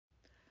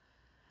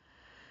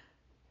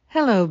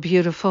Hello,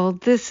 beautiful.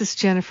 This is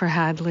Jennifer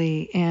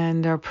Hadley,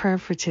 and our prayer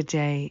for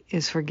today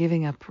is for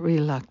giving up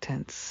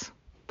reluctance,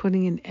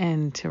 putting an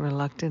end to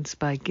reluctance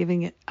by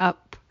giving it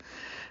up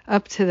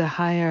to the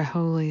higher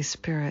Holy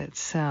Spirit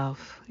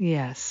self.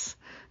 Yes.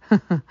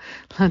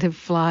 Let it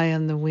fly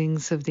on the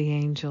wings of the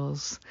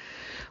angels.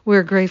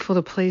 We're grateful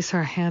to place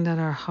our hand on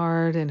our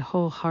heart and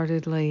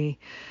wholeheartedly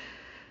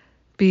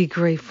be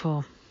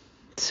grateful.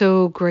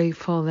 So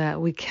grateful that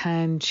we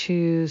can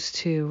choose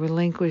to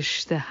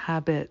relinquish the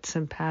habits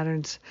and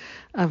patterns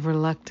of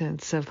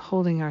reluctance, of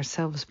holding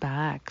ourselves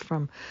back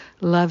from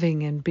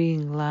loving and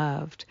being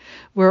loved.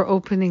 We're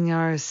opening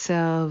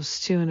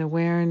ourselves to an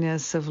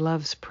awareness of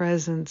love's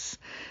presence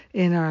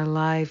in our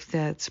life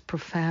that's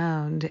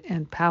profound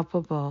and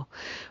palpable.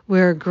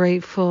 We're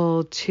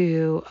grateful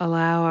to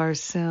allow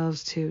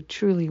ourselves to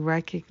truly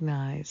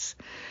recognize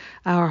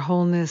our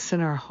wholeness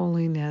and our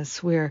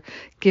holiness. We're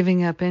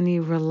giving up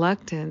any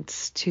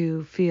reluctance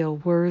to feel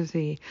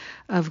worthy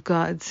of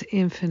God's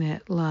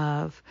infinite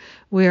love.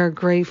 We are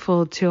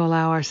grateful to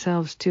allow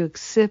ourselves to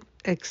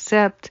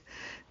accept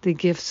the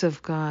gifts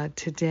of God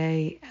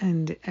today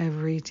and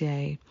every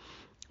day.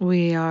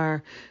 We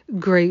are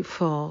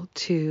grateful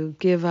to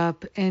give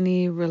up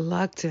any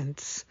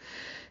reluctance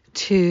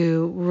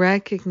to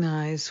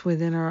recognize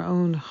within our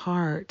own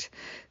heart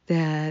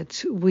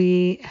that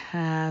we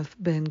have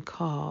been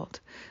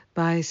called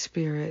by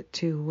Spirit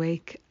to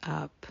wake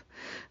up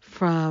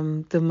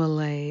from the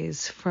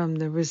malaise, from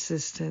the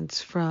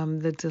resistance, from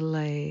the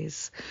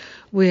delays.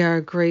 We are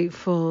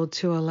grateful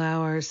to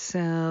allow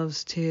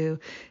ourselves to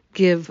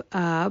give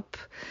up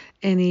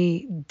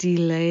any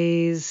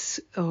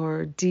delays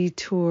or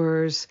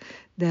detours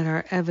that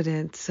are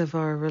evidence of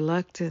our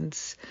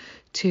reluctance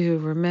to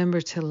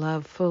remember to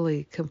love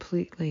fully,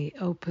 completely,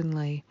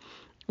 openly.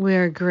 We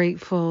are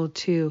grateful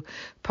to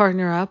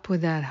partner up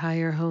with that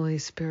higher Holy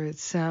Spirit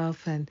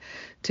self and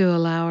to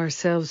allow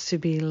ourselves to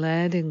be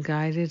led and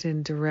guided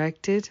and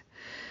directed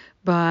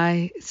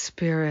by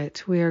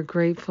Spirit. We are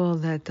grateful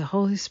that the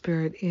Holy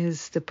Spirit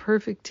is the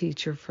perfect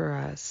teacher for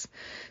us.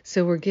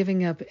 So we're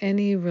giving up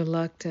any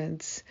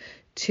reluctance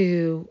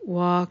to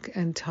walk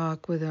and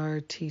talk with our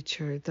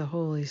teacher, the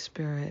Holy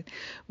Spirit.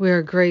 We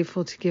are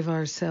grateful to give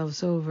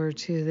ourselves over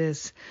to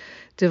this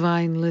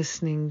divine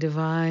listening,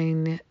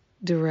 divine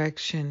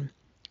direction.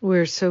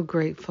 We're so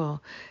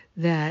grateful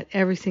that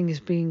everything is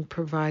being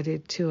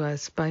provided to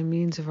us by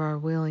means of our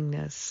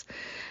willingness.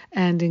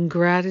 And in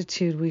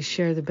gratitude, we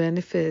share the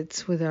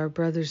benefits with our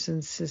brothers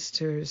and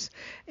sisters,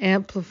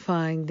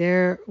 amplifying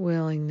their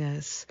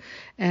willingness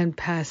and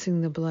passing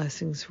the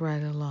blessings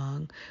right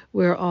along.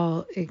 We're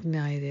all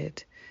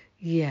ignited.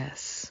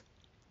 Yes,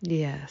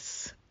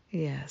 yes,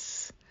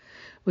 yes.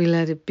 We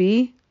let it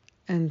be,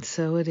 and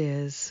so it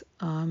is.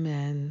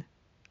 Amen.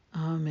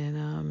 Amen,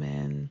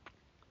 amen.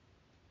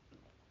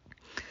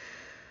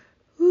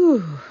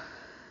 Ooh,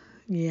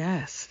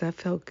 yes, that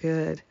felt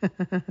good.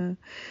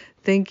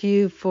 Thank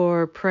you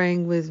for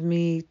praying with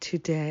me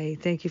today.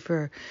 Thank you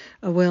for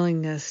a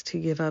willingness to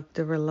give up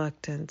the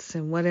reluctance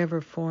in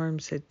whatever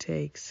forms it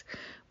takes,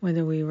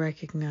 whether we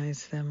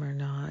recognize them or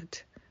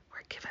not.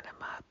 We're giving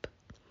them up.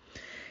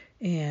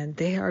 And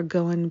they are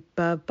going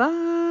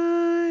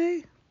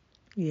bye-bye.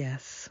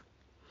 Yes.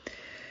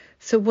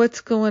 So what's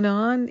going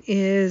on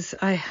is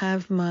I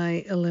have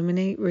my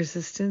Eliminate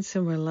Resistance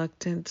and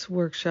Reluctance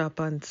workshop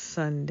on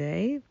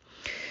Sunday.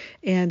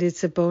 And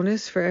it's a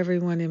bonus for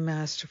everyone in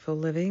Masterful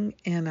Living.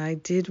 And I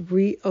did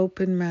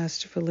reopen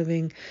Masterful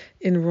Living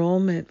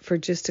enrollment for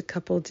just a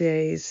couple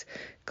days.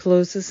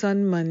 Closes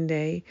on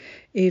Monday.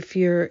 If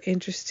you're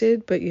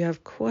interested but you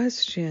have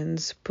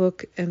questions,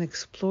 book an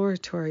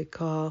exploratory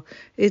call.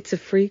 It's a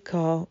free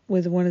call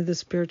with one of the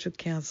spiritual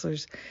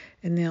counselors,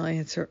 and they'll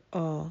answer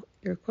all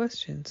your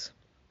questions.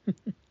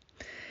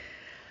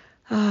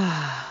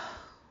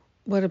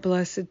 What a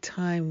blessed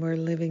time we're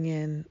living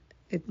in.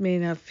 It may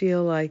not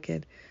feel like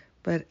it,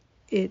 but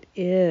it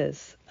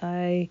is.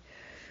 I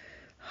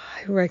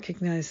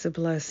recognize the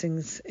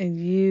blessings, and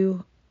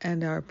you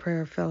and our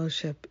prayer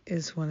fellowship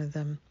is one of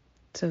them.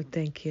 So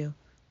thank you.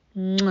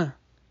 Mwah.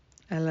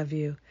 I love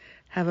you.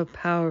 Have a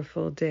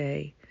powerful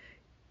day,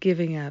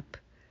 giving up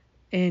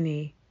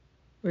any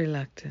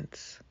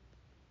reluctance.